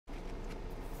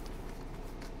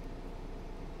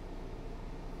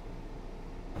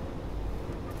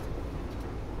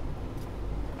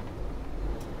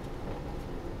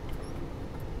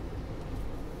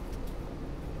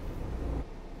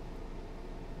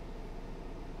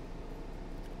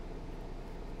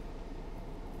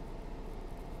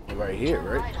right here,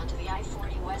 right? Right onto the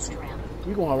I-40 West ramp.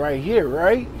 We going right here,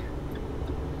 right?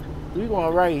 We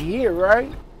going right here,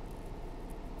 right?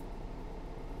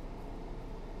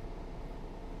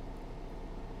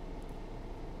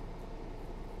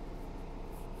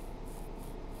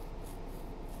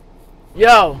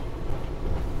 Yo,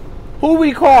 who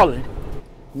we calling?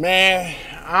 Man,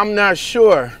 I'm not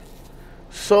sure.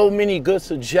 So many good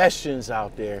suggestions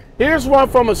out there. Here's one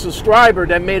from a subscriber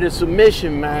that made a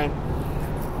submission, man.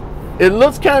 It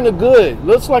looks kind of good.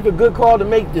 Looks like a good call to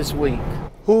make this week.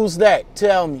 Who's that?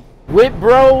 Tell me. Witte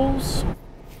Bros?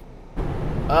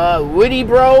 Witty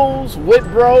Bros? Witte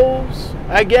Bros,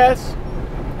 I guess.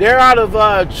 They're out of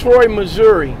Troy,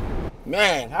 Missouri.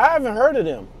 Man, I haven't heard of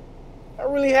them. I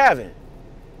really haven't.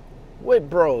 Witte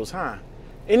Bros, huh?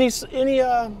 Any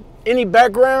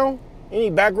background?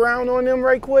 Any background on them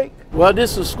right quick? Well,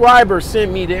 this subscriber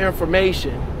sent me the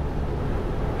information.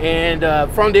 And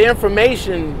from the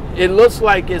information, it looks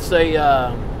like it's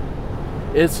a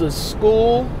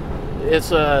school.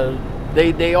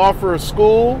 They offer a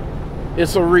school.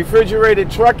 It's a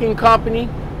refrigerated trucking company.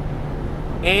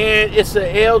 And it's a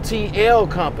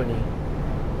LTL company.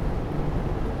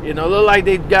 You know, look like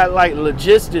they've got like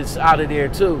logistics out of there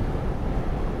too.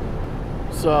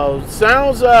 So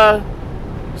sounds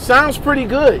pretty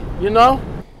good, you know?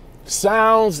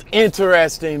 Sounds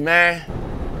interesting, man.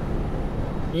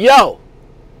 Yo,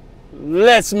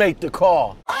 let's make the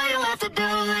call. All you have to do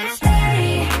is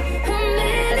stay a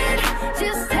minute,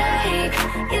 just take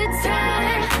your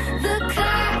time. The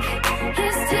clock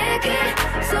is ticking,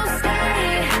 so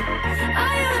stay.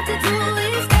 All you have to do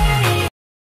is stay.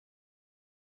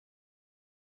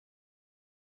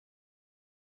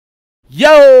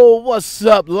 Yo, what's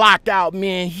up,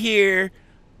 Lockoutmen here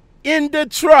in the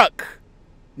truck,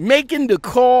 making the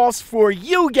calls for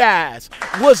you guys.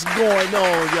 What's going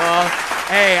on, y'all?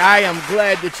 Hey, I am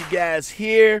glad that you guys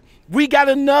here. We got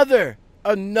another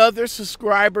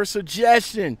subscriber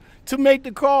suggestion to make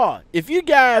the call. If you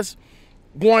guys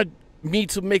want me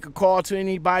to make a call to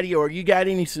anybody, or you got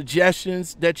any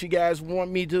suggestions that you guys want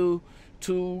me to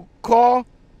call,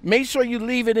 make sure you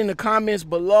leave it in the comments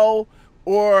below,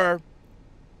 or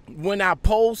when I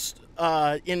post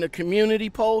in the community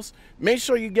post, make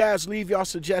sure you guys leave your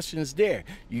suggestions there.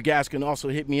 You guys can also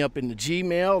hit me up in the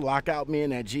Gmail,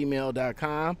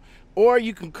 lockoutmen@gmail.com, or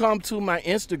you can come to my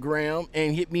Instagram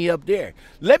and hit me up there.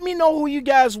 Let me know who you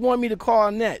guys want me to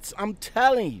call next. I'm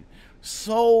telling you,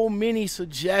 so many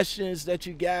suggestions that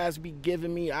you guys be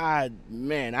giving me. I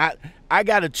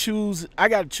gotta choose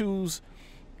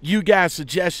you guys'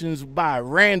 suggestions by a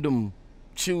random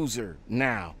chooser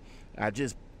now. I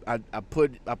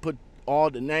put all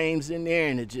the names in there,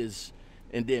 and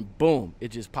then boom, it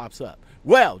just pops up.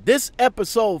 Well, this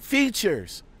episode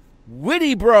features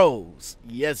Witte Bros.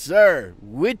 Yes, sir.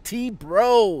 Witte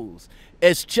Bros.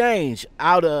 Exchange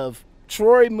out of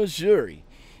Troy, Missouri.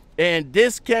 And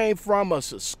this came from a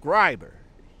subscriber.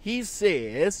 He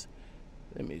says,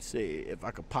 let me see if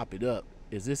I could pop it up.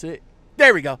 Is this it?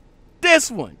 There we go. This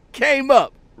one came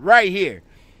up right here.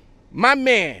 My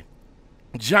man,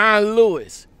 John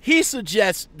Lewis, he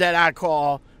suggests that I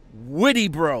call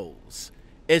Witte Bros.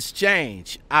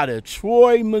 Exchange out of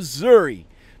Troy, Missouri.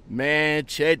 Man,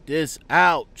 check this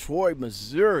out, Troy,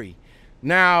 Missouri.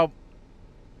 Now,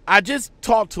 I just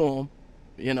talked to him,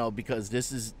 you know, because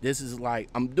this is like,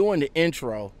 I'm doing the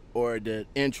intro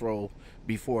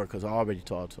before, because I already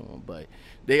talked to him, but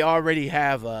they already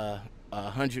have a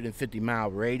 150-mile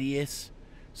radius.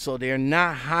 So they're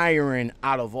not hiring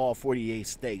out of all 48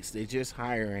 states. They're just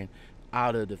hiring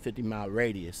out of the 50-mile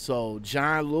radius. So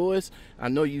John Lewis, I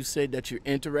know you said that you're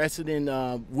interested in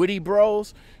Witte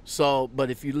Bros. So,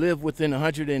 but if you live within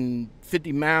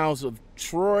 150 miles of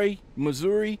Troy,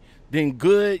 Missouri, then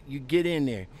good, you get in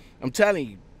there. I'm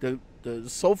telling you,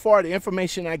 so far the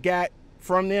information I got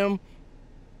from them,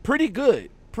 pretty good,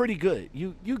 pretty good.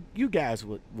 You guys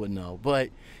would know.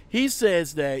 But he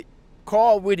says that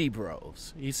call Witte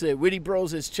Bros. He said Witte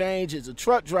Bros Exchange is a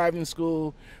truck driving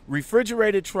school,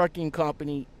 refrigerated trucking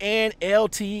company, and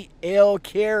LTL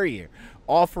carrier,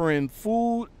 offering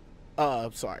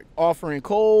offering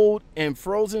cold and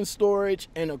frozen storage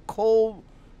and a cold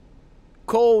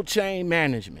chain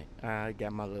management. I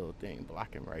got my little thing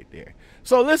blocking right there.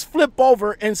 So let's flip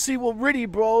over and see what Witte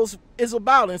Bros is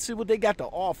about and see what they got to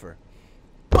offer.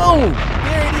 Boom!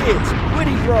 There it is.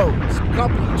 Witte Bros,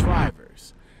 company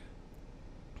drivers.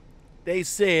 They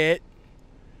said,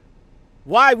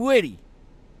 why Witte?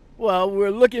 Well,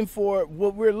 we're looking for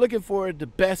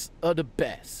the best of the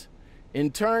best.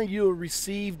 In turn, you'll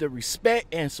receive the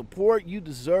respect and support you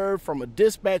deserve from a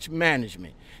dispatch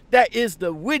management. That is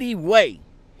the Witte way.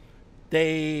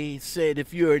 They said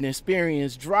if you're an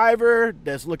experienced driver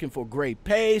that's looking for great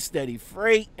pay, steady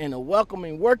freight, and a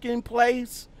welcoming working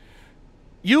place,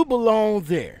 you belong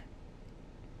there.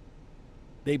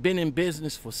 They've been in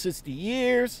business for 60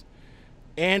 years,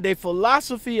 and their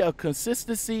philosophy of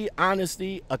consistency,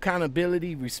 honesty,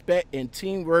 accountability, respect, and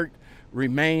teamwork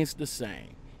remains the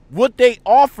same. What they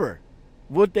offer,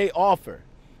 they offer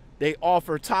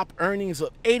top earnings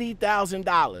of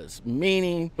 $80,000,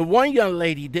 meaning the one young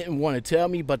lady didn't want to tell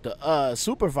me, but the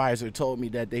supervisor told me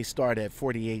that they start at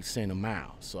 48 cents a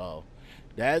mile. So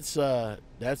that's a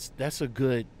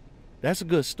good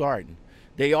starting.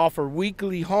 They offer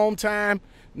weekly home time.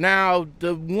 Now,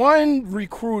 the one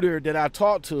recruiter that I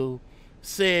talked to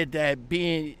said that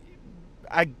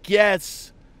I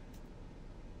guess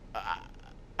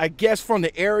from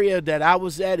the area that I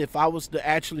was at, if I was to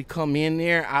actually come in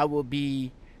there, I would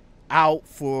be out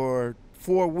for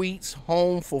 4 weeks,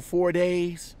 home for 4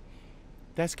 days.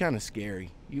 That's kind of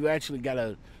scary. You actually got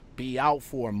to be out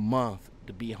for a month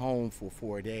to be home for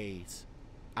 4 days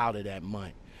out of that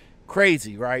month.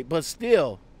 Crazy, right? But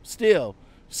still,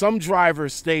 some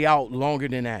drivers stay out longer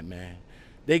than that, man.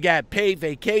 They got paid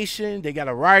vacation. They got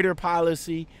a rider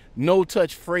policy, no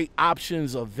touch freight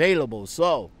options available.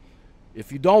 So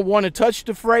if you don't want to touch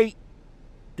the freight,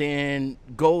 then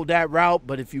go that route.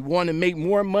 But if you want to make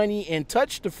more money and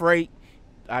touch the freight,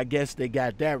 I guess they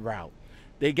got that route.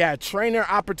 They got trainer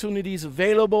opportunities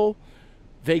available,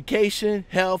 vacation,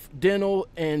 health, dental,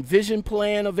 and vision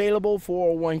plan available,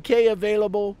 401k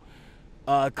available,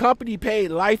 company paid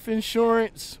life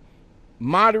insurance,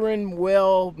 modern,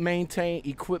 well-maintained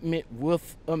equipment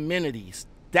with amenities.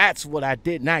 That's what I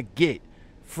did not get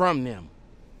from them.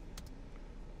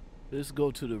 Let's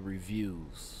go to the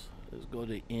reviews. Let's go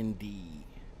to Indeed.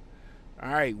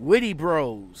 All right, Witte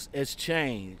Bros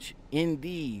Exchange.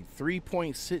 Indeed,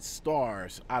 3.6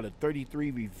 stars out of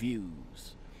 33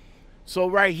 reviews. So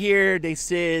right here, they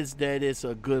says that it's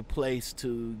a good place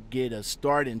to get a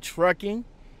start in trucking.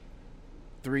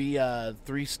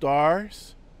 3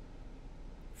 stars.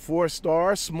 4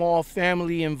 stars. Small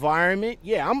family environment.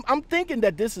 Yeah, I'm thinking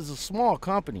that this is a small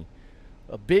company.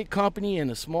 A big company in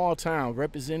a small town,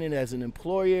 represented as an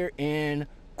employer and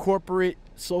corporate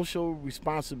social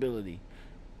responsibility.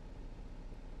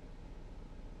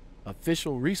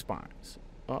 Official response.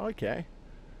 Okay.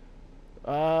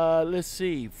 Let's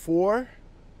see. 4,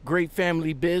 great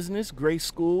family business, great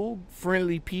school,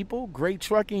 friendly people, great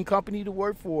trucking company to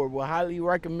work for. Will highly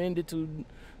recommend it to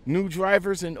new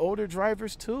drivers and older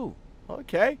drivers too.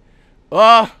 Okay.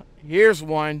 Here's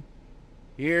one.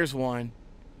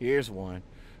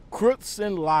 Crooks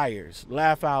and liars.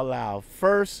 Laugh out loud.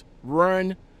 First,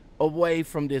 run away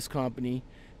from this company.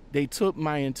 They took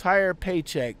my entire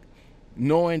paycheck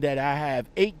knowing that I have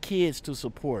 8 kids to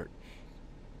support.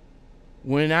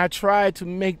 When I tried to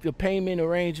make the payment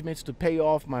arrangements to pay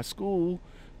off my school,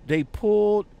 they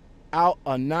pulled out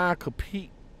a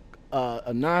non-compete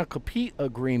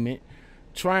agreement,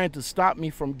 trying to stop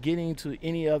me from getting to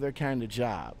any other kind of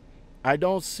job. I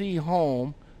don't see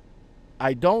home.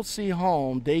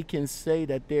 They can say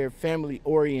that they're family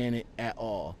oriented at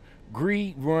all.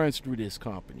 Greed runs through this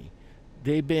company.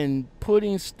 They've been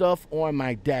putting stuff on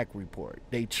my DAC report.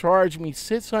 They charged me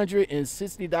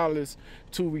 $660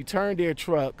 to return their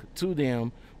truck to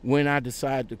them when I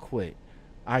decided to quit.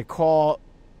 I called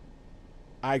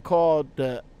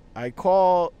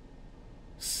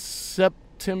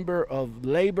September of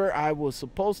labor. I was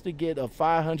supposed to get a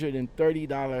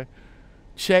 $530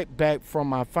 check back from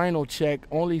my final check,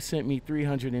 only sent me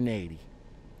 $380.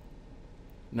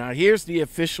 Now here's the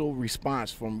official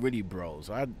response from Witte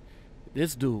Bros.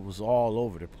 This dude was all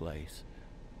over the place.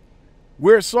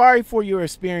 We're sorry for your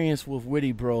experience with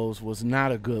Witte Bros was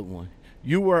not a good one.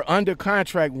 You were under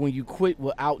contract when you quit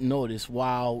without notice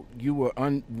while you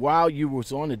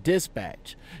was on a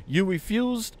dispatch. You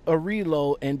refused a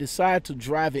reload and decided to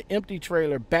drive an empty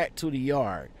trailer back to the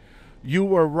yard. You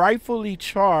were rightfully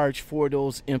charged for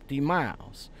those empty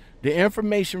miles. The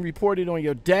information reported on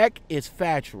your deck is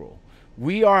factual.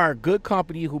 We are a good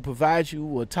company who provides you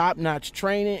with top-notch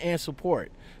training and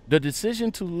support. The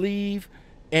decision to leave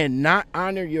and not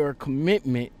honor your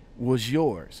commitment was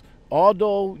yours.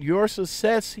 Although your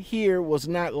success here was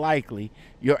not likely,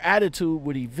 your attitude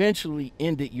would eventually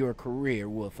end your career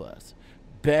with us.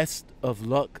 Best of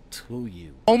luck to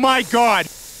you. Oh my God!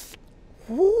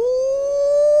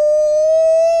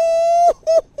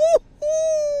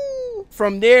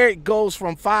 From there, it goes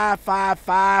from 5, 5,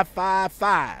 5, 5,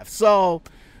 5. So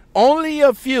only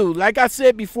a few. Like I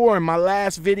said before in my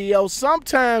last video,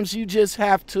 sometimes you just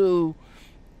have to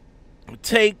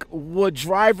take what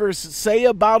drivers say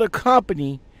about a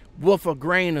company with a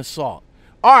grain of salt.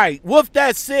 All right, with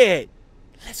that said,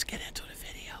 let's get into the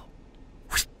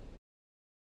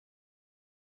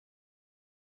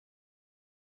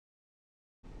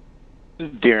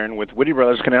video. Darren with Witte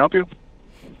Brothers. Can I help you?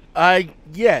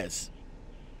 Yes.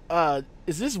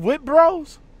 Is this Witte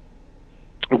Bros?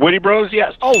 Witte Bros,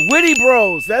 yes. Oh, Witte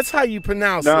Bros. That's how you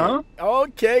pronounce Uh-huh. it.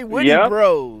 Okay, Witte Yep.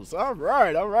 Bros. All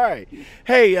right, all right.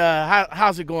 Hey,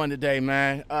 how's it going today,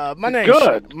 man? My name's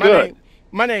Good, good.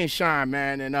 My name's Sean,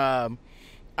 man, and I'm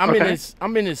in Okay. this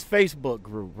Facebook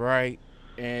group, right?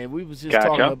 And we was just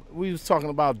Gotcha. talking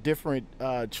about different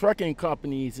trucking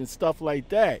companies and stuff like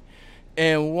that.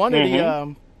 And one of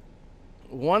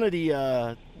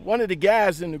the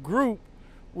guys in the group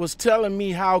was telling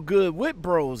me how good Witte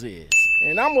Bros is.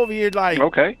 And I'm over here like,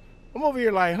 Okay. huh?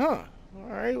 All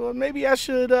right, well maybe I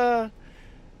should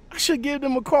give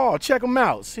them a call, check them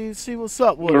out, see what's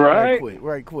up with them right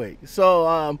quick.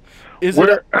 So is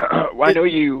Where, it? I know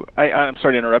you. I'm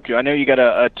sorry to interrupt you. I know you got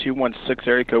a 216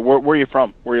 area code. Where are you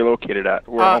from? Where are you located at?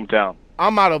 Where hometown?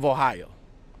 I'm out of Ohio.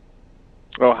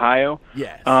 Ohio.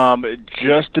 Yes.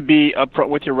 Just to be upfront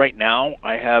with you right now,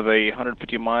 I have a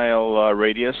 150-mile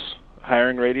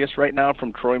hiring radius right now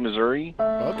from Troy, Missouri.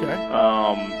 Okay.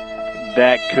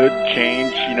 That could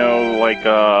change,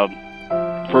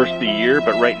 first of the year,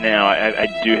 but right now I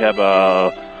do have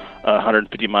a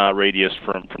 150-mile radius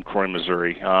from Troy,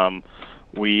 Missouri.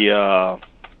 We're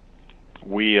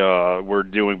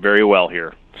doing very well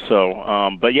here.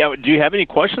 So, but yeah, do you have any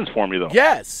questions for me though?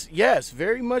 Yes,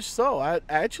 very much so. I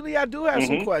do have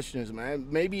some questions, man.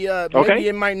 Maybe Okay.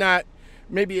 it might not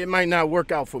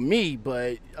work out for me,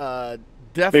 but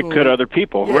definitely It could other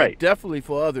people, yeah, right? Definitely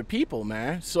for other people,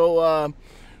 man. So like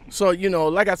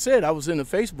I said, I was in a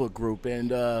Facebook group,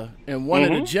 and one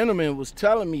of the gentlemen was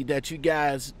telling me that you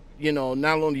guys,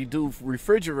 not only do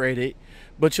refrigerated,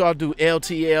 but y'all do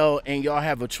LTL, and y'all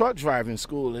have a truck driving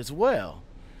school as well.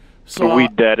 So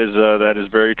that is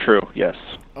very true. Yes.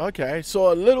 okay,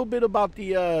 so a little bit about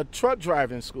the truck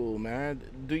driving school, man.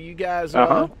 Do you guys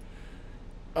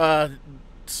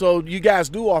so you guys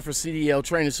do offer CDL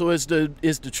training? So is the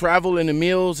travel and the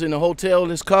meals and the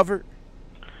hotel is covered?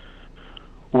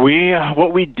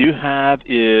 What we do have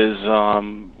is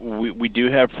we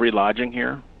do have free lodging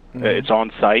here. It's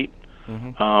on site.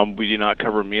 We do not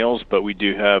cover meals, but we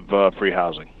do have free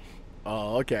housing.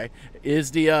 Oh, okay. Is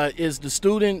the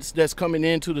students that's coming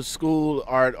into the school,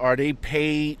 are they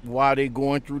paid while they're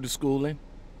going through the schooling?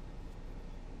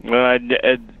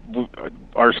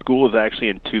 Our school is actually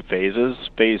in two phases.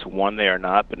 Phase 1 they are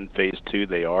not, but in phase 2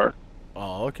 they are.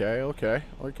 Oh, okay.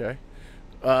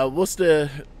 What's the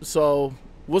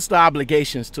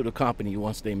obligations to the company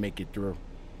once they make it through?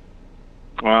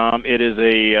 It is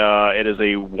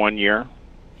a 1 year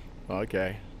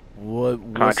Okay.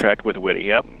 contract with Witte.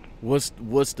 Yep.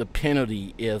 What's the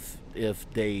penalty if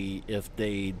they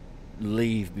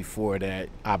leave before that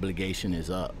obligation is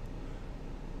up?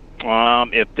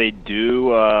 If they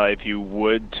do, if you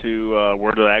were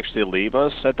to actually leave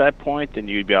us at that point, then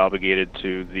you'd be obligated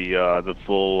to the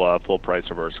full price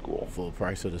of our school. Full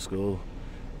price of the school.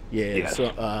 Yeah. Yes.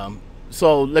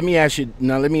 So let me ask you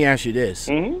this: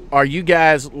 Are you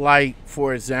guys, like,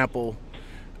 for example,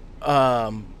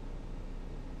 how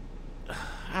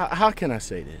can I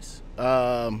say this?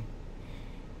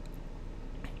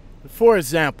 For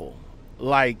example,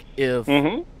 like if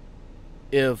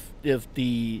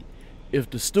the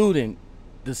student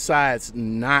decides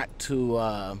not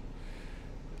to,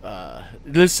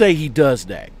 let's say he does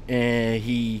that and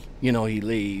he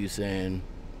leaves and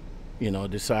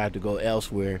decide to go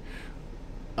elsewhere,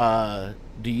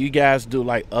 do you guys do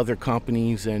like other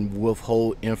companies and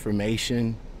withhold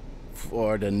information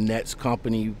for the next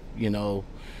company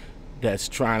that's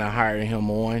trying to hire him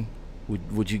on?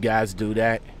 Would you guys do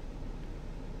that?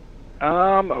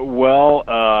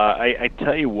 I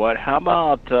tell you what. How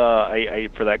about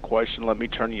for that question? Let me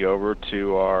turn you over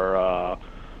to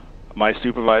my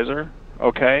supervisor.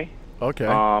 Okay. Okay.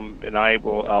 And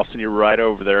I'll send you right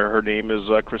over there. Her name is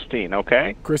Christine.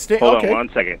 Okay. Christine. Hold okay. on 1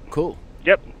 second. Cool.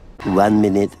 Yep. 1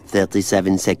 minute,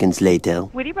 37 seconds later.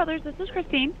 Witte Brothers, this is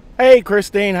Christine. Hey,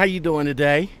 Christine. How you doing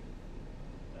today?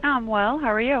 Well,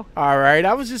 how are you? All right.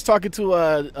 I was just talking to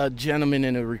a gentleman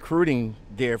in the recruiting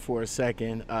there for a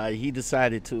second. He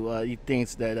decided to, he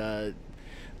thinks that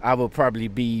I will probably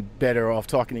be better off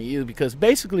talking to you, because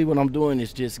basically what I'm doing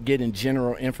is just getting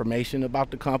general information about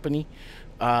the company.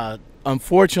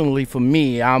 Unfortunately for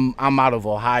me, I'm out of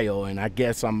Ohio, and I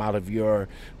guess I'm out of your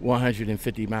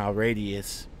 150-mile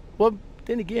radius. Well,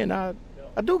 then again, I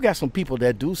do got some people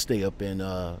that do stay up in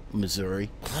Missouri.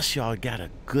 Plus, y'all got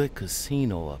a good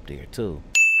casino up there too.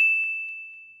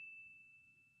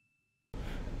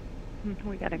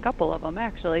 We got a couple of them,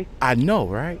 actually. I know,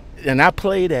 right? And I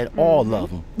played at all of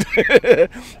them.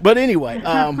 But anyway,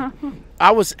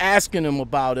 I was asking him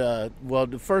about well,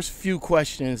 the first few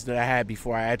questions that I had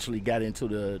before I actually got into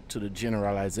the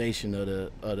generalization of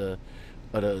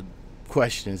the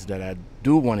questions that I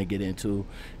do want to get into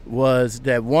was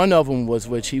that one of them was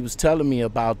which he was telling me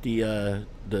about the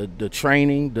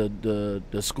training,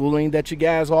 the schooling that you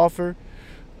guys offer.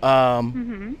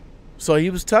 So he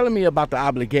was telling me about the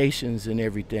obligations and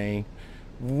everything.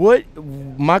 What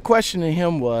my question to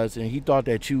him was, and he thought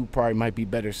that you probably might be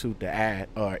better suited to add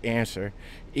or answer,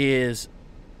 is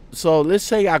so let's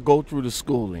say I go through the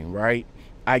schooling, right?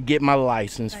 I get my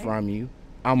license from you.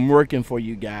 I'm working for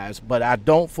you guys, but I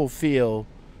don't fulfill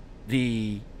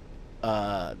the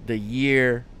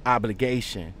year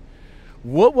obligation.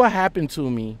 What will happen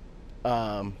to me?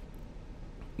 What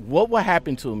will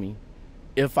happen to me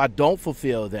if I don't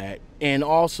fulfill that? And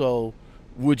also,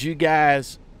 would you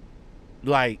guys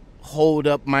like hold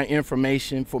up my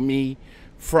information for me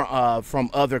from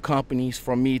other companies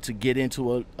for me to get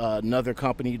into another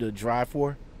company to drive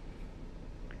for?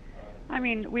 I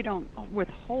mean, we don't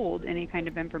withhold any kind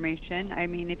of information. I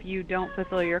mean, if you don't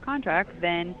fulfill your contract,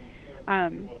 then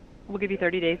we'll give you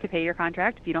 30 days to pay your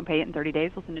contract. If you don't pay it in 30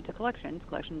 days, we'll send it to collections.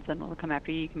 Collections then will come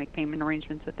after you. You can make payment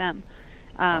arrangements with them.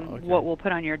 Okay. What we'll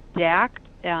put on your DAC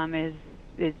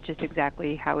is just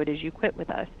exactly how it is you quit with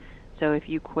us. So if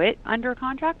you quit under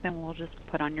contract, then we'll just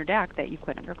put on your DAC that you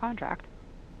quit under contract.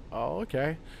 Oh,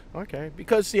 okay, okay.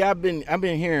 Because see, I've been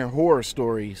hearing horror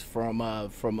stories from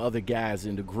other guys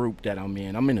in the group that I'm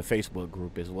in. I'm in the Facebook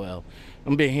group as well.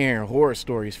 I've been hearing horror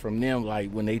stories from them, like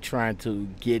when they trying to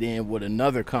get in with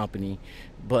another company,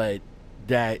 but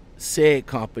that said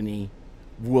company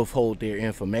withhold their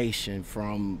information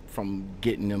from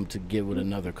getting them to get with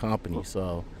another company.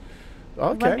 So,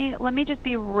 okay. Let me just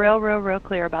be real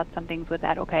clear about some things with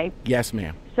that, okay? Yes,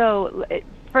 ma'am. So,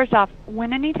 first off,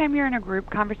 anytime you're in a group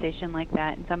conversation like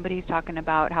that and somebody's talking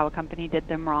about how a company did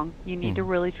them wrong, you need to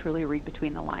really truly read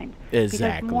between the lines.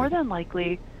 Exactly. Because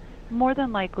more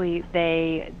than likely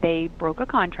they broke a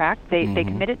contract, they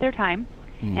committed their time,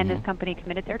 and this company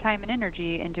committed their time and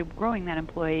energy into growing that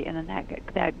employee, and then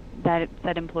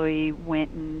that employee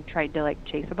went and tried to like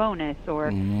chase a bonus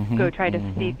or go try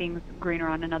to see things greener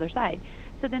on another side.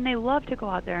 So then they love to go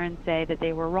out there and say that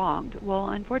they were wronged. Well,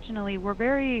 unfortunately,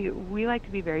 we like to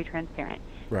be very transparent.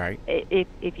 Right.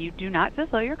 If you do not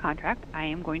fulfill your contract, I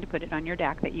am going to put it on your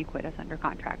DAC that you quit us under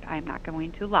contract. I am not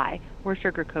going to lie or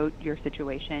sugarcoat your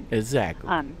situation. Exactly.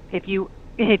 If you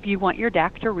want your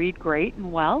DAC to read great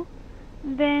and well,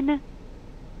 then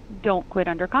don't quit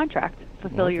under contract.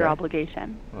 Fulfill your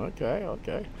obligation.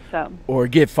 Okay. So. Or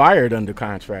get fired under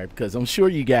contract, because I'm sure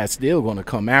you guys still going to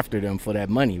come after them for that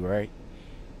money, right?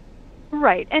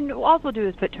 Right, and all we'll do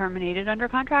is put terminated under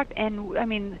contract, and I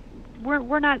mean,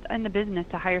 we're not in the business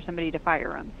to hire somebody to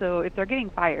fire them. So if they're getting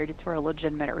fired, it's for a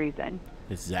legitimate reason.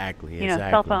 Exactly. You know,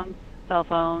 cell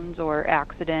phones, or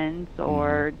accidents,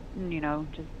 or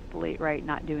just late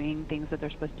not doing things that they're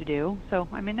supposed to do. So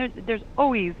I mean, there's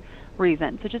always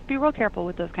reason. So just be real careful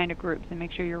with those kind of groups and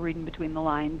make sure you're reading between the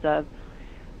lines of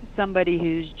somebody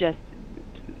who's just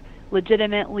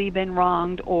legitimately been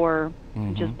wronged or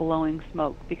just blowing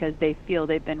smoke because they feel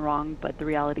they've been wronged, but the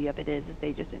reality of it is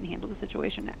they just didn't handle the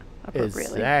situation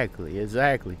appropriately.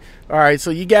 Exactly. All right, so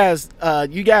you guys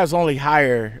only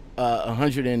hire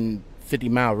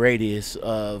 150-mile radius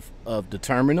of the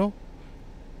terminal?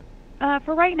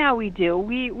 For right now, we do.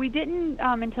 We didn't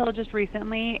until just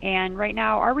recently, and right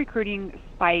now our recruiting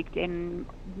spiked, and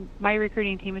my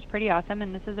recruiting team is pretty awesome,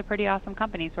 and this is a pretty awesome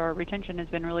company, so our retention has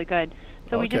been really good.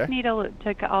 So we just need to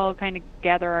all kind of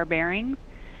gather our bearings.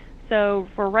 So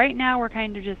for right now, we're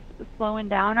kind of just slowing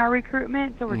down our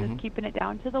recruitment, so we're just keeping it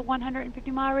down to the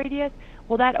 150-mile radius.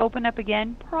 Will that open up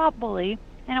again? Probably,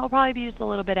 and it will probably be just a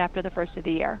little bit after the first of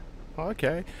the year.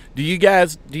 Okay. Do you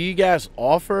guys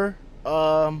offer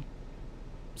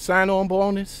sign-on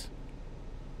bonus?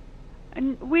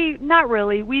 And not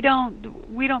really. We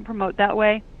don't promote that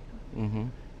way.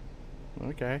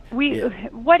 Okay.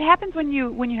 What happens when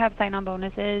you have sign-on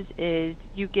bonuses is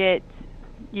you get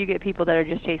people that are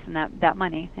just chasing that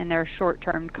money, and they're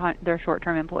short-term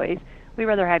employees. We'd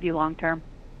rather have you long-term.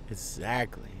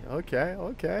 Exactly. Okay.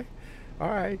 All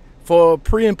right. For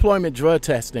pre-employment drug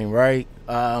testing, right?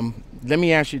 Let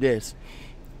me ask you this.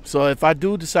 So if I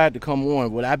do decide to come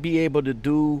on, would I be able to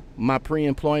do my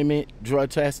pre-employment drug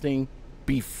testing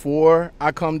before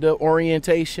I come to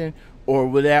orientation, or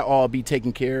would that all be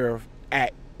taken care of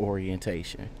at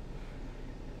orientation?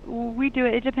 We do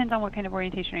it. It depends on what kind of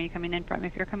orientation are you coming in from.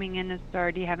 If you're coming in as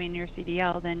already having your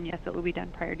CDL, then yes, it will be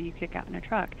done prior to you kick out in a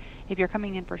truck. If you're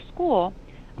coming in for school,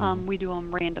 we do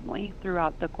them randomly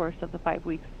throughout the course of the 5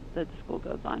 weeks that the school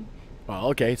goes on. Oh,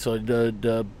 okay. So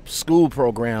the school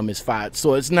program is 5.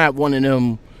 So it's not one of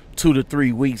them 2 to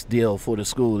 3 weeks deal for the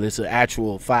school. It's an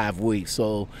actual 5 weeks.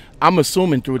 So I'm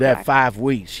assuming through that Correct. 5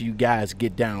 weeks, you guys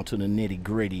get down to the nitty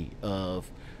gritty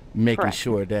of making Correct.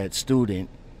 sure that student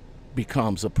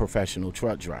becomes a professional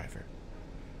truck driver.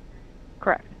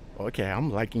 Correct. Okay,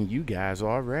 I'm liking you guys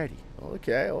already.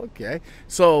 Okay.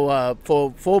 So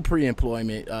for full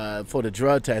pre-employment, for the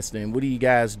drug testing, what do you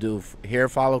guys do? Hair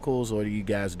follicles, or do you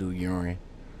guys do urine?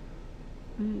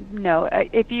 No,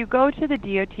 if you go to the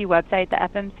DOT website, the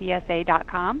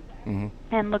fmcsa.com,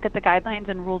 and look at the guidelines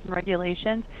and rules and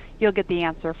regulations, you'll get the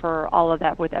answer for all of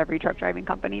that with every truck driving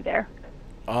company there.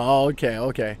 Oh,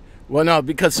 okay. Well, no,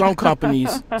 because some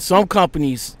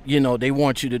companies, you know, they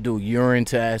want you to do urine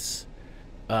tests.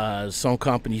 Some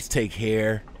companies take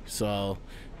hair, so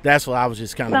that's what I was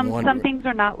just kind of wondering. Some things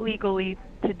are not legally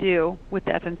to do with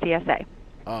the FMCSA.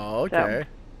 Oh, okay.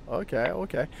 Okay.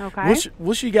 Okay.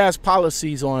 What's you guys'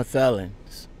 policies on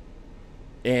felons?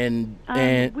 And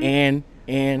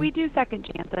we do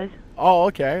second chances. Oh,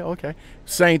 okay.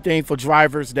 Same thing for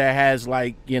drivers that has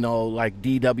like, you know, like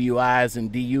DWIs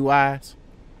and DUIs.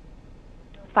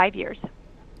 5 years.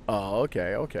 Oh,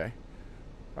 okay.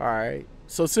 All right.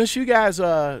 So since you guys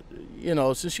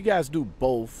do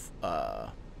both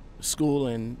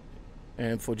schooling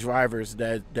and for drivers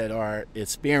that are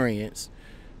experienced,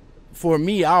 for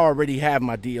me, I already have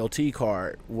my DOT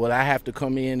card. Will I have to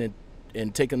come in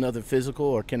and take another physical,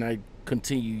 or can I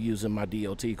continue using my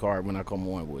DOT card when I come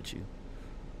on with you?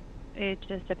 It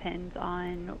just depends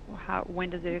on when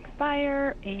does it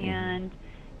expire, and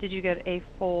did you get a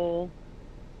full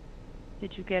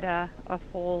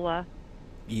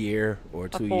year or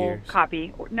 2 a full years?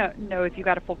 copy? No, if you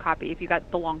got a full copy, if you got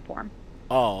the long form.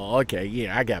 Oh, okay.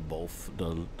 Yeah, I got both,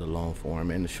 the long form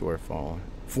and the short form.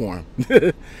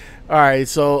 All right.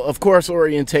 So, of course,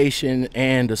 orientation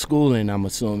and the schooling, I'm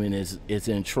assuming, is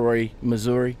in Troy,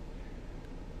 Missouri.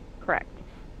 Correct.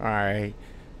 All right.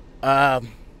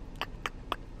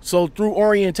 So through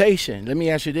orientation, let me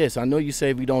ask you this. I know you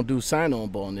say we don't do sign-on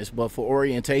bonus, but for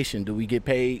orientation, do we get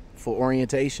paid for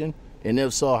orientation? And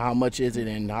if so, how much is it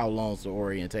and how long is the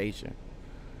orientation?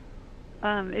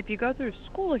 If you go through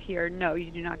school here, no, you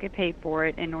do not get paid for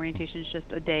it, and orientation is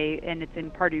just a day, and it's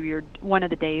in part of one of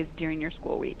the days during your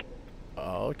school week.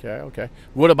 Oh, okay.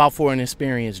 What about for an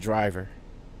experienced driver?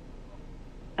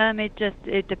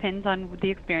 It depends on the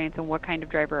experience and what kind of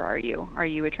driver are you. Are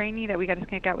you a trainee that we got to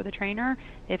kick out with a trainer?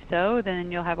 If so,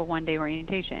 then you'll have a 1-day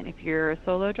orientation. If you're a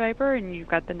solo driver and you've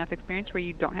got enough experience where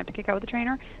you don't have to kick out with a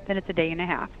trainer, then it's a day and a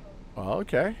half.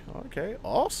 Okay.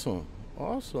 Awesome.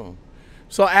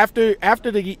 So after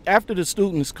the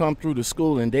students come through the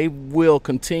school, and they will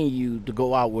continue to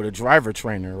go out with a driver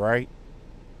trainer, right?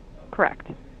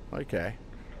 Correct. Okay.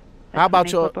 That's How about when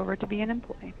they your? flip over to be an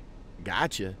employee?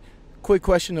 Gotcha. Quick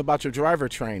question about your driver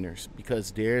trainers,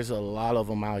 because there's a lot of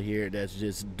them out here that's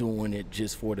just doing it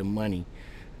just for the money.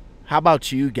 How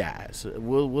about you guys?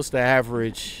 What's the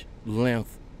average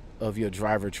length of your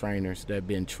driver trainers that have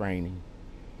been training?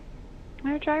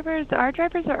 Our trainers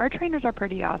are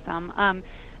pretty awesome.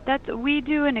 We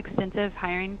do an extensive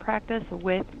hiring practice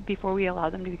before we allow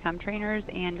them to become trainers,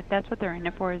 and if that's what they're in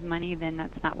it for is money, then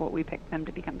that's not what we pick them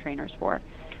to become trainers for.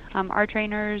 Our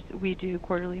trainers, we do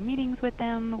quarterly meetings with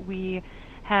them. We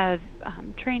have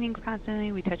trainings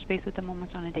constantly. We touch base with them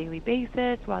almost on a daily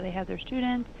basis while they have their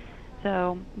students.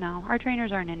 So, no, our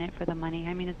trainers aren't in it for the money.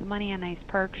 I mean, is the money a nice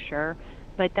perk? Sure,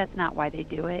 but that's not why they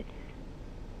do it.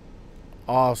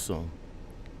 Awesome.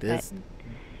 This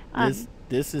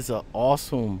is an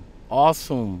awesome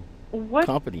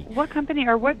company. What company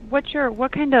or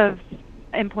what kind of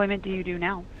employment do you do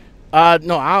now?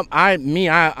 No,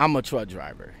 I'm a truck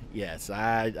driver. Yes,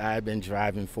 I've been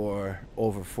driving for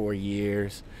over 4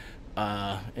 years,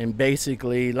 and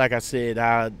basically, like I said,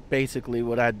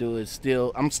 what I do is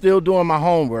I'm still doing my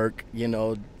homework. You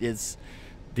know, it's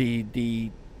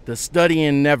the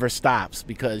studying never stops,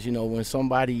 because you know when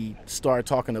somebody start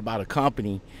talking about a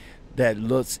company that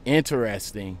looks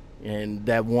interesting and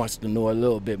that wants to know a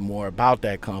little bit more about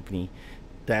that company,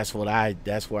 that's where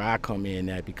I come in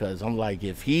at, because I'm like,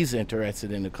 if he's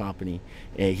interested in the company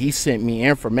and he sent me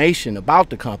information about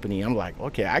the company, I'm like,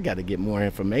 okay, I got to get more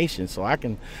information so I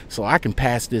can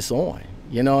pass this on.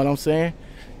 You know what I'm saying?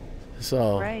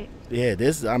 So right. Yeah,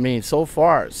 so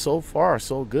far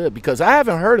so good, because I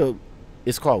haven't heard of.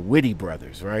 It's called Witte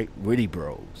Brothers, right? Witte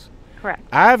Bros. Correct.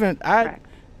 I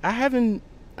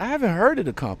I haven't heard of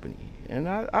the company, and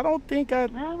I don't think I.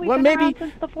 Well, we've Well, been maybe around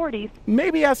since the 40s.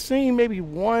 maybe I've seen maybe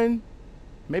one.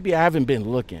 Maybe I haven't been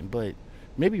looking, but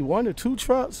maybe 1 or 2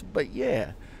 trucks. But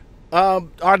yeah, are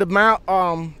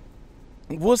the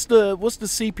what's the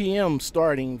CPM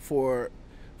starting for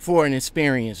an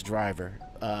experienced driver?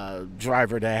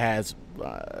 Driver that has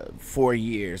 4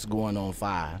 years going on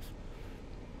 5.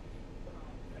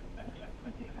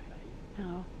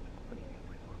 No.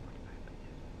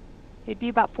 It'd be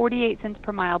about 48 cents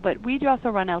per mile, but we do also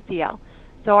run LTL,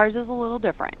 so ours is a little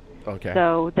different. Okay.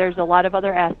 So there's a lot of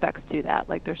other aspects to that,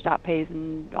 like there's stop pays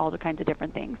and all the kinds of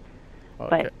different things.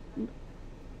 Okay. But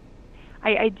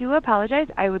I do apologize.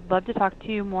 I would love to talk to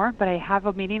you more, but I have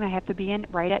a meeting I have to be in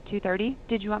right at 2:30.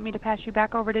 Did you want me to pass you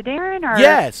back over to Darren? Or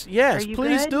Yes, are you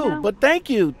please good do. now? But thank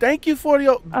you for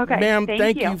your Okay, ma'am.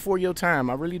 thank you you. for your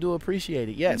time. I really do appreciate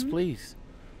it. Yes, please.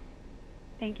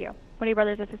 Thank you. Woody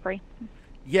Brothers, this is Bree.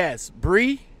 Yes,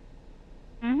 Bree.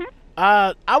 Mm-hmm.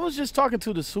 I was just talking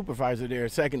to the supervisor there a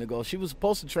second ago. She was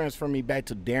supposed to transfer me back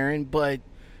to Darren, but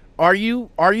are you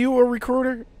a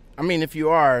recruiter? I mean, if you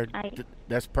are,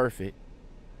 that's perfect.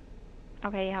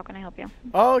 Okay, how can I help you?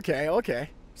 Okay.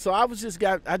 So I just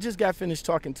got finished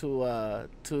talking to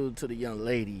the young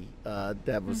lady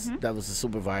that was the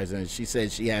supervisor, and she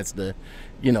said she has to,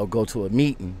 go to a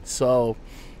meeting. So,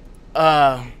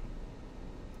 oh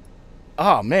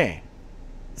man.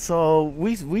 So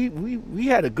we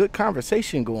had a good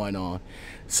conversation going on.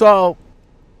 So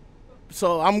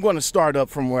I'm going to start up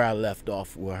from where I left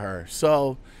off with her.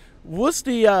 So what's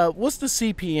the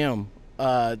CPM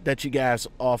that you guys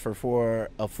offer for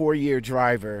a 4-year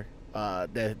driver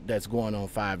that's going on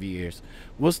 5 years?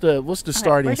 What's the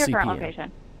starting Where's your CPM? current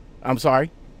location? I'm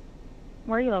sorry?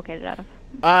 Where are you located out of?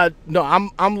 No,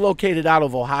 I'm located out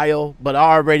of Ohio, but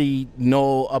I already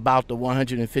know about the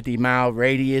 150-mile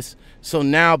radius. So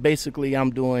now basically I'm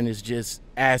doing is just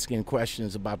asking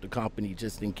questions about the company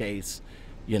just in case,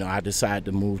 I decide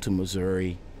to move to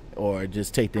Missouri or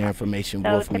just take the information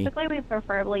So with me. typically we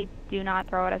preferably do not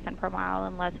throw out a cent per mile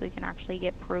unless we can actually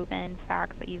get proven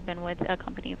facts that you've been with a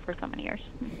company for so many years.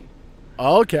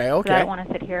 Okay. I don't want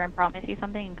to sit here and promise you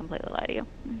something and completely lie to you.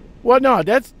 Well, no,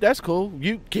 that's cool.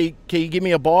 Can you give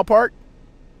me a ballpark?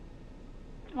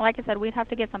 Like I said, we'd have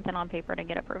to get something on paper to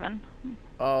get it proven.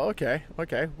 Oh, okay.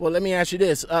 Well, let me ask you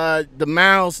this: the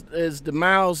miles is the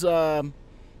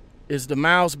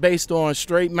miles based on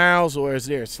straight miles, or is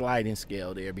there a sliding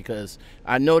scale there? Because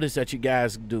I noticed that you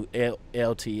guys do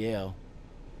LTL.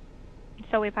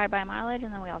 So we pay by mileage,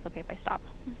 and then we also pay by stop.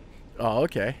 Oh,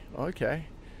 okay.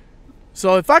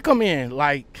 So if I come in,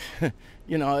 like,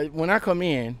 when I come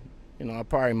in, I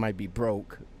probably might be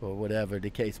broke or whatever the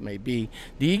case may be.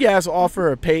 Do you guys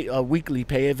offer a weekly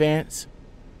pay advance?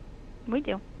 We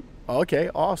do. Okay,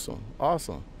 awesome.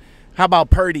 How about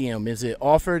per diem? Is it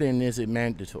offered and is it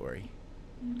mandatory?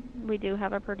 We do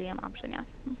have a per diem option, yes.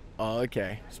 Oh,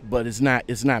 okay. But it's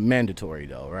not mandatory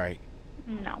though, right?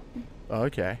 No.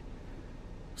 Okay.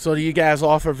 So do you guys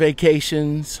offer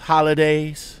vacations,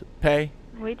 holidays, pay?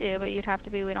 We do, but you'd have to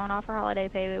be, we don't offer holiday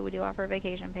pay, but we do offer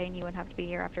vacation pay, and you would have to be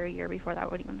here after a year before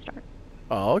that would even start.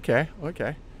 Oh, okay.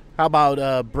 How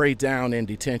about breakdown and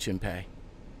detention pay?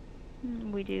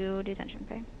 We do detention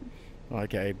pay.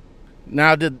 Okay.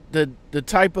 Now the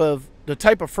type of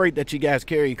freight that you guys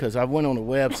carry, because I went on the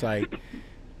website,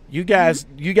 you guys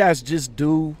just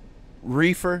do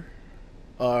reefer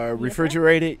or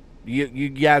refrigerated? You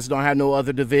guys don't have no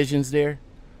other divisions there?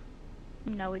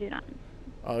 No, we do not.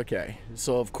 Okay.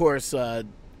 So of course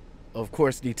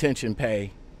detention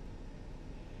pay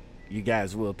you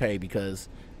guys will pay, because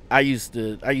I used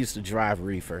to drive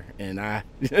reefer, and I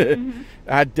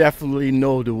I definitely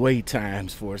know the wait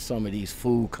times for some of these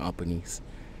food companies.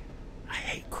 I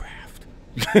hate craft.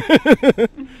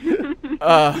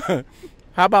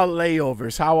 How about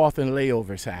layovers? How often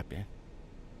layovers happen?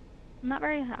 Not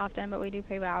very often, but we do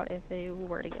pay out if they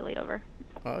were to get laid over.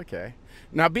 Okay.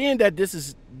 Now, being that this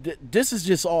is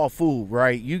just all food,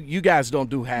 right? You guys don't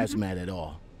do hazmat at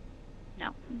all.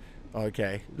 No.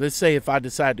 Okay. Let's say if I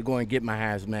decide to go and get my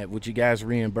hazmat, would you guys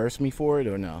reimburse me for it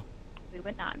or no? We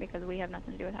would not, because we have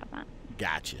nothing to do with hazmat.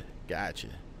 Gotcha.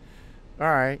 All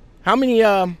right. How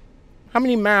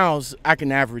many miles I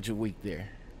can average a week there?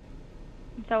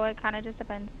 So it kind of just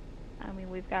depends. I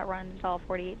mean, we've got runs to all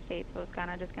 48 states, so it's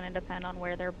kind of just going to depend on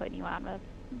where they're putting you out of.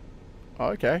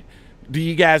 Okay. Do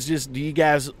you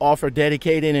guys offer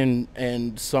dedicated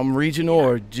and some regional,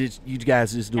 or just you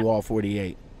guys just do all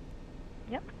 48?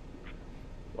 Yep.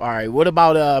 All right. What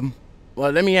about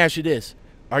well, let me ask you this.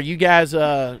 Are you guys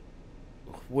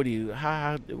what do you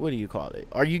call it?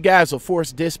 Are you guys a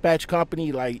forced dispatch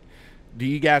company? Like, Do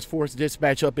you guys force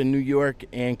dispatch up in New York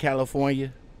and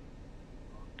California?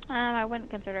 I wouldn't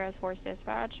consider us forced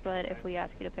dispatch, but if we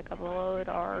ask you to pick up a load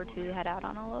or to head out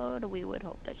on a load, we would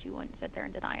hope that you wouldn't sit there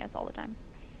and deny us all the time.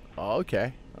 Oh,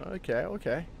 okay.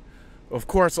 Of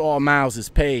course, all miles is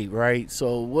paid, right?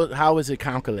 So how is it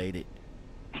calculated?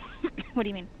 What do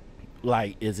you mean?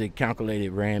 Like, is it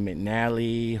calculated Rand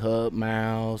McNally, hub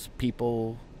miles,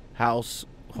 people, house,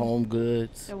 home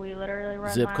goods? So we literally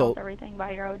run Zip miles, code. everything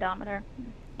by your odometer.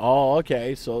 Oh,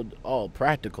 okay. So,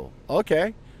 practical.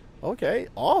 Okay,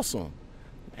 awesome.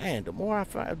 Man, the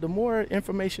more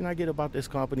information I get about this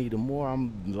company, the more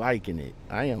I'm liking it.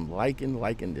 I am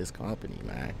liking this company,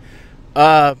 man.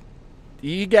 Do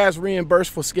you guys reimburse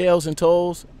for scales and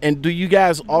tolls? And do you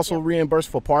guys also reimburse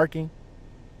for parking?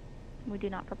 We do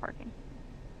not for parking.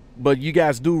 But you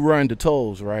guys do run the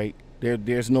tolls, right?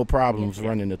 There's no problems Yes,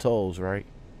 running the tolls, right?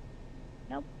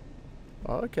 Nope.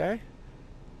 Okay.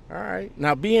 All right.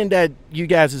 Now, being that you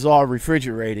guys is all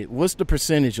refrigerated, what's the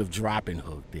percentage of drop and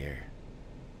hook there?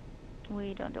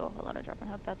 We don't do a whole lot of drop and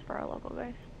hook. That's for our local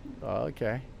guys.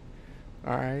 Okay.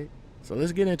 All right. So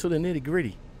let's get into the nitty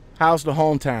gritty. How's the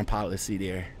home time policy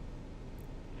there?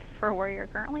 For where you're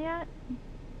currently at?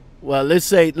 Well, let's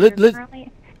say You're let's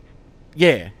currently,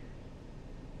 yeah.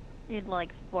 you'd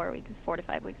like 4 weeks, 4 to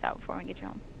 5 weeks out before we get you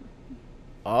home.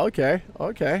 Okay.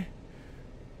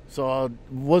 So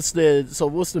what's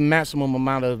the maximum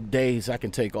amount of days I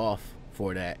can take off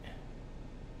for that?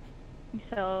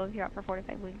 So if you're out for 4 to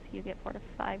 5 weeks, you get 4 to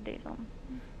 5 days home.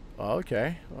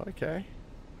 Okay.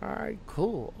 All right,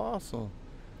 cool, awesome.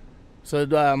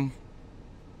 So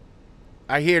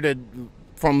I hear that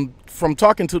from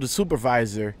talking to the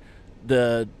supervisor,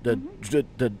 the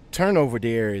turnover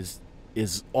there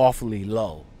is awfully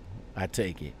low. I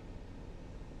take it.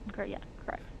 Yeah,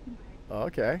 correct.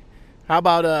 Okay. How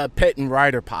about pet and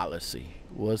rider policy?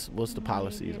 What's the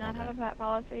policy We do not on have that? a pet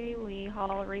policy. We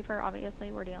haul a reefer.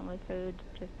 Obviously, we're dealing with food.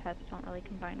 Just pets don't really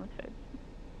combine with food.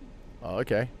 Oh,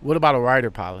 okay. What about a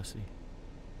rider policy?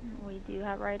 We do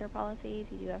have rider policies.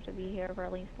 You do have to be here for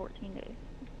at least 14 days.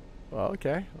 Oh,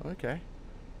 okay.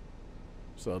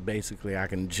 So basically, I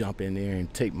can jump in there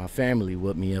and take my family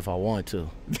with me if I want to.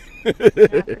 Yeah,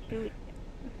 for 2 weeks.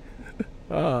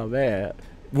 Oh man,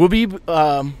 will be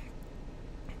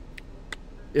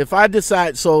if I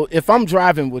decide. So if I'm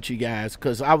driving with you guys,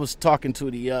 because I was talking to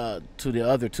the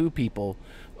other two people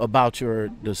about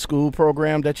the school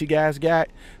program that you guys got,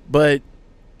 but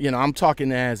I'm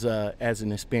talking as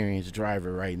an experienced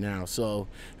driver right now. So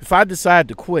if I decide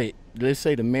to quit, let's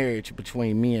say the marriage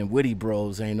between me and Witte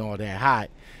Bros ain't all that hot,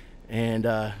 and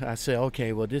I say,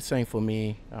 okay, well this ain't for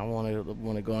me. I want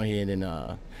to go ahead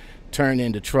and turn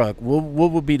in the truck.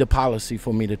 What would be the policy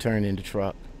for me to turn in the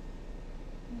truck?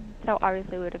 So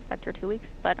obviously, we would expect your 2 weeks,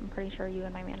 but I'm pretty sure you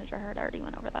and my manager had already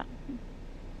went over that.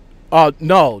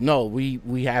 No,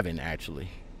 we haven't actually.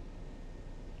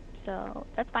 So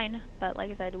that's fine. But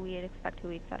like I said, we'd expect 2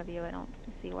 weeks out of you. I don't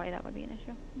see why that would be an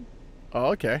issue. Oh,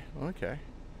 okay.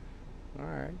 All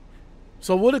right.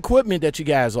 So what equipment that you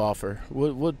guys offer?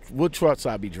 What trucks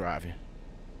I be driving?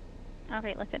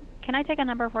 Okay, listen. Can I take a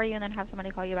number for you and then have somebody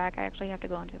call you back? I actually have to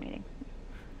go into a meeting.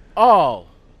 Oh,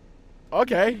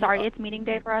 okay. Sorry, it's meeting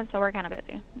day for us, so we're kind of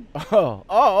busy.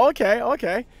 Oh, okay.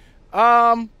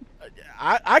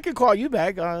 I could call you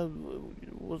back.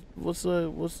 What's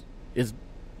is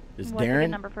What's a Darren?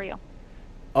 good number for you?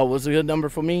 Oh, what's a good number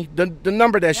for me? The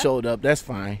number that showed up, that's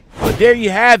fine. But there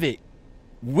you have it.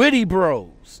 Witte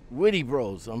Bros.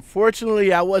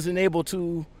 Unfortunately, I wasn't able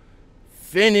to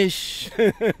finish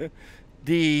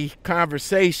the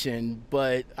conversation,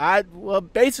 but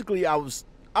basically I was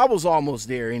almost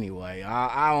there anyway.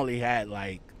 I only had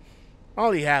like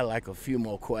a few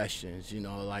more questions,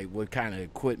 like what kind of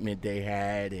equipment they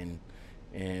had and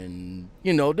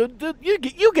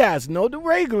you guys know the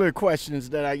regular questions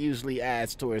that I usually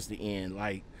ask towards the end,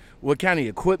 like what kind of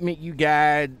equipment you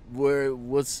got,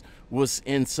 what's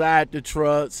inside the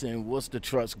trucks, and what's the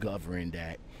trucks governing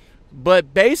that.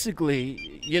 But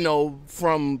basically,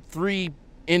 from 3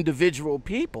 individual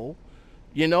people,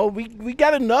 we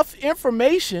got enough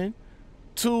information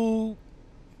to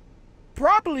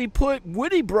probably put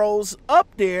Witte Bros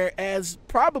up there as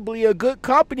probably a good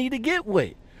company to get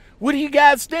with. What do you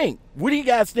guys think? What do you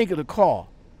guys think of the call?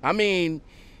 I mean,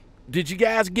 did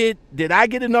I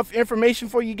get enough information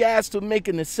for you guys to make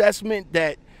an assessment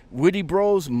that Witte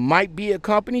Bros might be a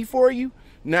company for you?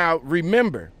 Now,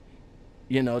 remember,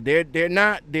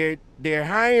 their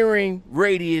hiring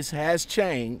radius has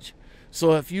changed.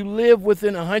 So if you live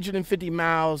within 150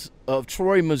 miles of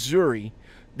Troy, Missouri,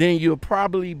 then you'll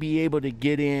probably be able to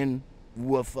get in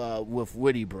with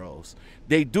Witte Bros.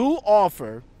 They do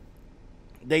offer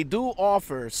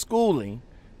schooling,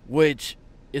 which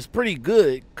is pretty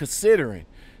good considering.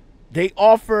 They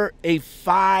offer a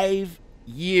 5-week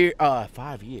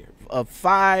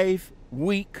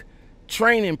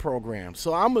training program.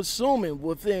 So I'm assuming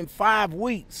within 5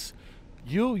 weeks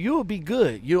you'll be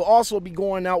good. You'll also be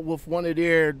going out with one of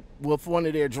their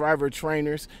driver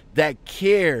trainers that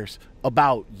cares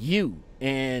about you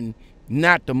and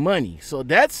not the money. So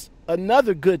that's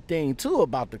another good thing too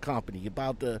about the company,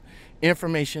 about the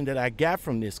information that I got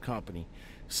from this company.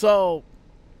 So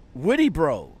Witte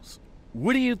Bros,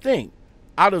 what do you think?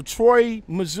 Out of Troy,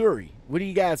 Missouri, what do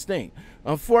you guys think?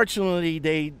 Unfortunately,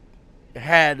 they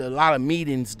had a lot of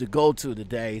meetings to go to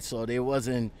today, so they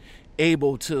wasn't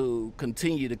able to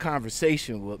continue the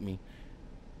conversation with me.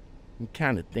 I'm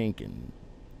kind of thinking,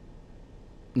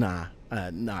 nah,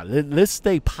 let's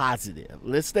stay positive.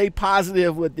 Let's stay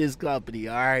positive with this company,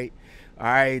 all right? All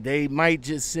right, they might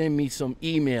just send me some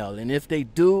email, and if they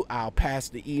do, I'll pass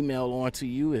the email on to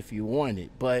you if you want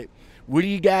it. But what do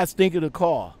you guys think of the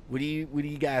call? What do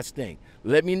you guys think?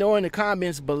 Let me know in the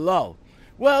comments below.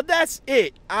 Well, that's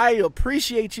it. I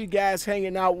appreciate you guys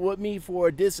hanging out with me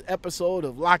for this episode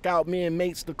of Lockoutmen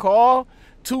Makes the Call.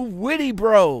 To Witte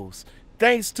Bros,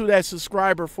 thanks to that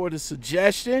subscriber for the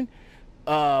suggestion.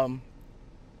 And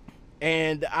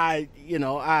I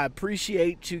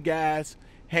appreciate you guys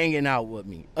hanging out with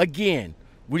me. Again,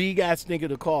 what do you guys think of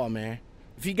the call, man?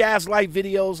 If you guys like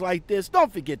videos like this,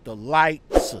 don't forget to like,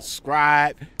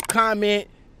 subscribe, comment,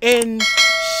 and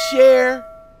share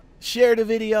the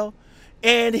video.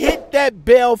 And hit that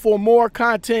bell for more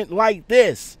content like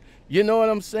this. You know what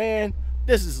I'm saying?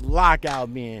 This is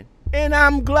Lockoutmen. And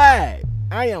I'm glad.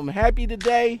 I am happy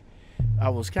today. I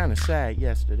was kind of sad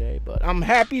yesterday, but I'm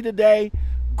happy today.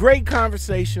 Great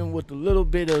conversation with a little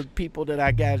bit of people that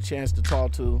I got a chance to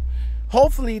talk to.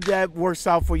 Hopefully that works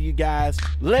out for you guys.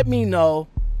 Let me know.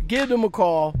 Give them a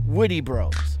call. Witte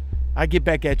Bros. I'll get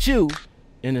back at you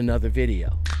in another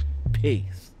video.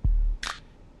 Peace.